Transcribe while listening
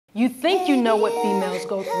You think you know what females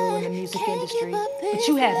go through in the music industry, but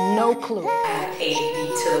you have no clue. I have ADD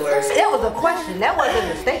to the worst. That was a question, that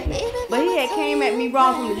wasn't a statement. But he had came at me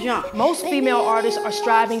wrong from the jump. Most female artists are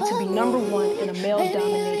striving to be #1 in a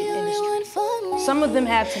male-dominated industry. Some of them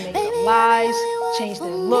have to make up lies, change their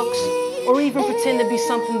looks, or even pretend to be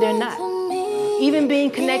something they're not. Even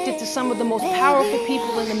being connected to some of the most powerful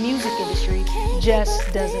people in the music industry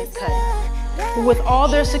just doesn't cut it. But with all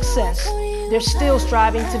their success, they're still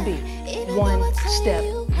striving to be one step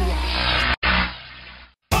beyond.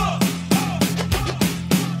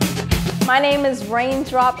 My name is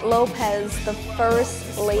Raindrop Lopez, the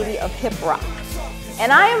first lady of hip rock.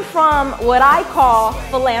 And I am from what I call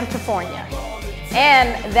Philanthropornia.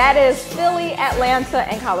 And that is Philly, Atlanta,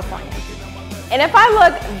 and California. And if I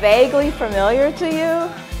look vaguely familiar to you,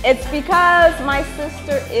 it's because my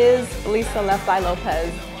sister is Lisa Left Eye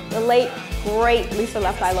Lopez, the late great Lisa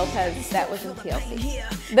Left Eye Lopez that was in TLC.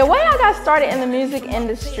 The way I got started in the music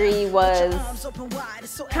industry was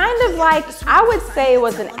kind of like, I would say it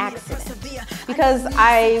was an accident, because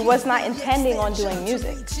I was not intending on doing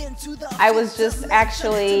music. I was just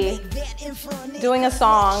actually doing a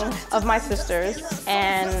song of my sister's,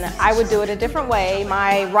 and I would do it a different way,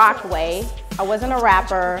 my rock way. I wasn't a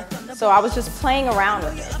rapper, so I was just playing around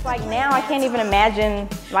with it. Like now I can't even imagine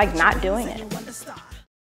like not doing it.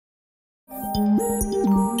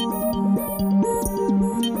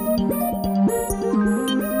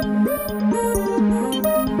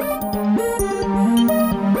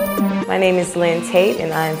 My name is Lynn Tate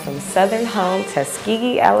and I'm from Southern Home,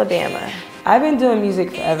 Tuskegee, Alabama. I've been doing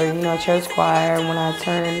music forever, you know, church choir. When I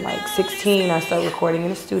turned like 16, I started recording in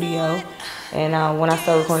the studio. And when I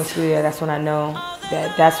started recording in the studio, that's when I know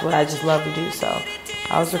that that's what I just love to do. So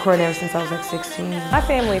I was recording ever since I was like 16. My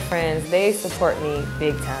family friends, they support me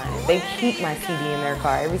big time. They keep my CD in their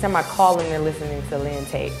car. Every time I call them, they're listening to Lynn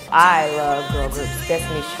Tate. I love girl groups,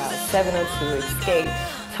 Destiny's Child, 702, Escape,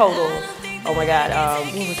 Total. Oh my God,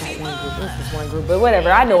 what was that one group? It was just one group, but whatever,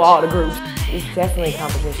 I know all the groups. It's definitely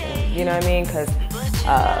competition, you know what I mean? Because,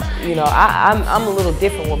 you know, I'm a little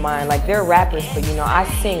different with mine. Like, they're rappers, but you know, I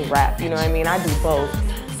sing rap, you know what I mean? I do both.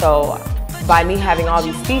 So, by me having all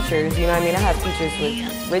these features, you know what I mean? I have features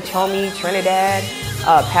with Rich Homie, Trinidad,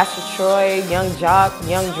 Pastor Troy, Young Jock,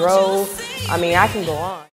 Young Dro. I mean, I can go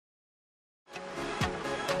on.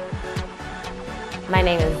 My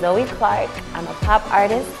name is Zoe Clark. I'm a pop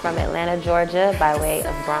artist from Atlanta, Georgia, by way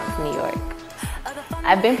of Bronx, New York.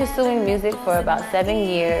 I've been pursuing music for about 7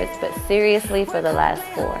 years, but seriously for the last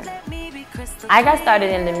 4. I got started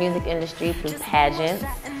in the music industry through pageants.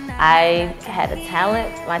 I had a talent.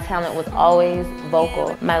 My talent was always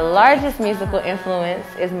vocal. My largest musical influence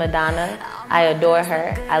is Madonna. I adore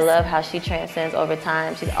her. I love how she transcends over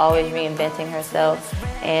time. She's always reinventing herself.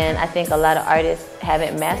 And I think a lot of artists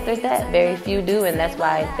haven't mastered that. Very few do, and that's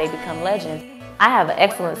why they become legends. I have an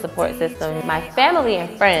excellent support system. My family and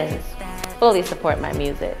friends fully support my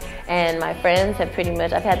music. And my friends have pretty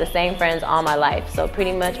much, I've had the same friends all my life. So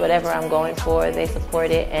pretty much whatever I'm going for, they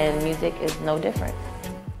support it, and music is no different.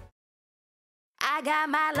 I got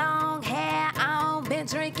my long hair on, been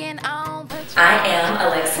drinking on. I am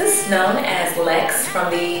Alexis, known as Lex,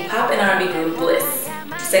 from the pop and R&B group Bliss.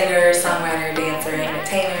 Singer, songwriter, dancer,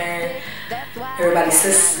 entertainer, everybody's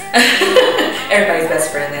sis, everybody's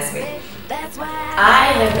best friend, that's me.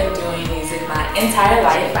 I have been doing music my entire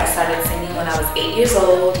life. I started singing when I was 8 years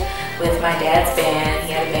old with my dad's band.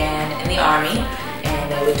 He had a band in the Army,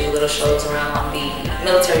 and they would do little shows around the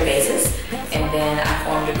military bases. And then I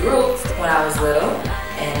formed a group when I was little,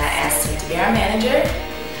 and I asked him to be our manager,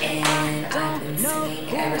 and I've been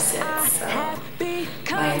singing ever since, so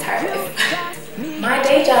my entire life. My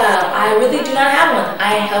day job, I really do not have one.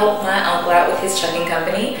 I help my uncle out with his trucking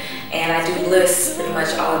company, and I do lists pretty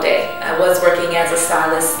much all day. I was working as a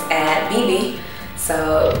stylist at BB,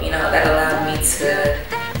 so you know that allowed me to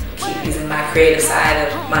keep using my creative side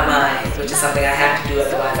of my mind, which is something I have to do,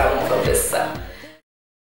 otherwise I won't focus. So.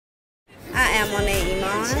 I am Monet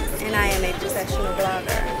Iman, and I am a professional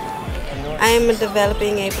blogger. I am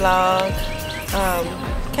developing a blog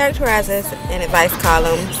characterized as an advice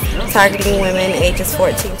column targeting women ages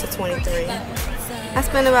 14 to 23. I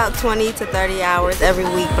spend about 20 to 30 hours every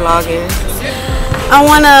week blogging. I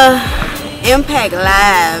want to impact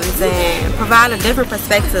lives and provide a different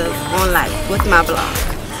perspective on life with my blog.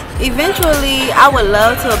 Eventually, I would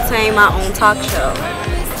love to obtain my own talk show.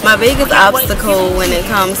 My biggest obstacle when it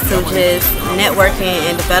comes to just networking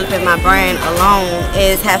and developing my brand alone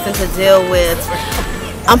is having to deal with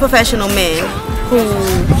unprofessional men who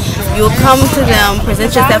you'll come to them,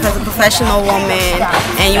 present yourself as a professional woman,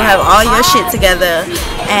 and you have all your shit together,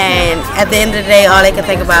 and at the end of the day, all they can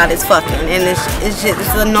think about is fucking, and it's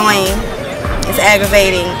annoying, it's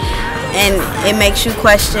aggravating, and it makes you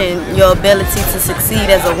question your ability to succeed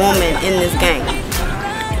as a woman in this game.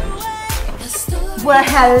 Well,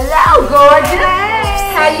 hello, gorgeous.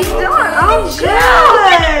 How you doing? I'm good. You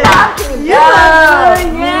look good. Yeah.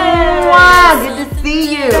 Good to see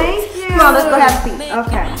you. Thank you. Come on, let's go have a seat.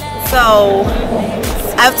 Okay. So,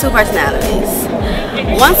 I have two personalities.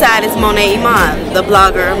 One side is Monet Iman, the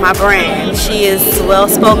blogger, my brand. She is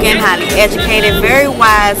well-spoken, highly educated, very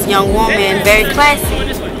wise young woman, very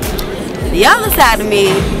classy. The other side of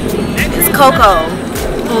me is Coco,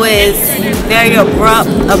 who is very abrupt,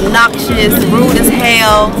 obnoxious, rude as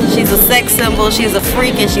hell. She's a sex symbol, she's a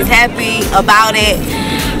freak, and she's happy about it.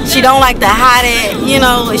 She don't like to hide it, you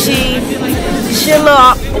know, she a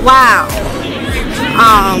little wild.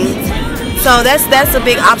 So that's a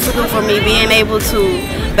big obstacle for me, being able to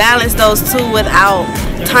balance those two without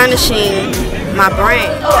tarnishing my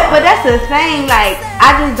brand. But that's the thing, like,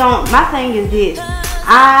 I just don't, my thing is this,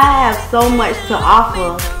 I have so much to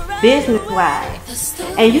offer business-wise,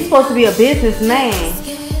 and you're supposed to be a businessman.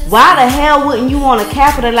 Why the hell wouldn't you want to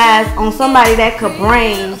capitalize on somebody that could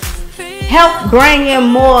help bring in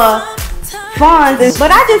more funds?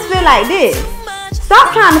 But I just feel like this,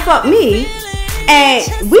 stop trying to fuck me, and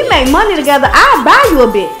we make money together, I'll buy you a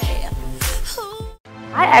bitch.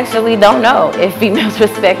 I actually don't know if females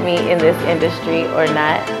respect me in this industry or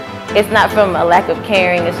not. It's not from a lack of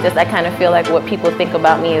caring, it's just I kind of feel like what people think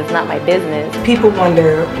about me is not my business. People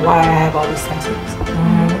wonder why I have all these tattoos.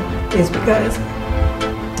 It's because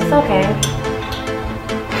it's okay.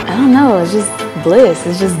 I don't know, it's just bliss,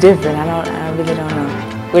 it's just different. I really don't know.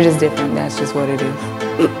 We're just different, that's just what it is.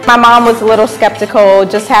 My mom was a little skeptical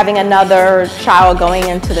just having another child going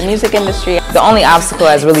into the music industry. The only obstacle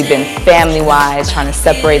has really been family-wise, trying to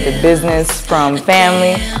separate the business from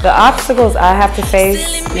family. The obstacles I have to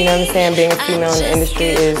face, you know what I'm saying, being a female in the industry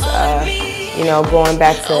is, you know, going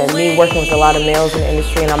back to me working with a lot of males in the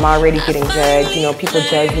industry, and I'm already getting judged. You know, people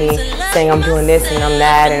judge me saying I'm doing this and I'm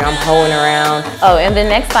that and I'm hoeing around. Oh, in the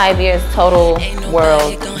next 5 years, total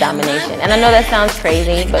world domination. And I know that sounds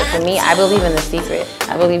crazy, but for me, I believe in the secret.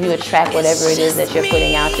 I believe you attract whatever it is that you're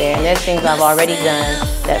putting out there. And there's things I've already done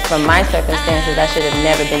that from my circumstances, I should have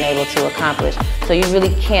never been able to accomplish. So you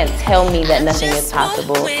really can't tell me that nothing is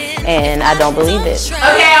possible, and I don't believe it.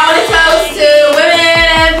 Okay, I want to toast to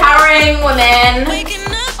women, empowering women.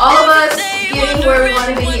 All of us getting where we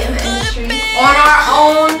want to be in the industry on our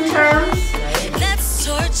own terms.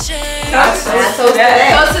 Toast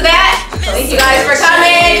to that. Thank you guys for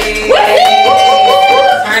coming.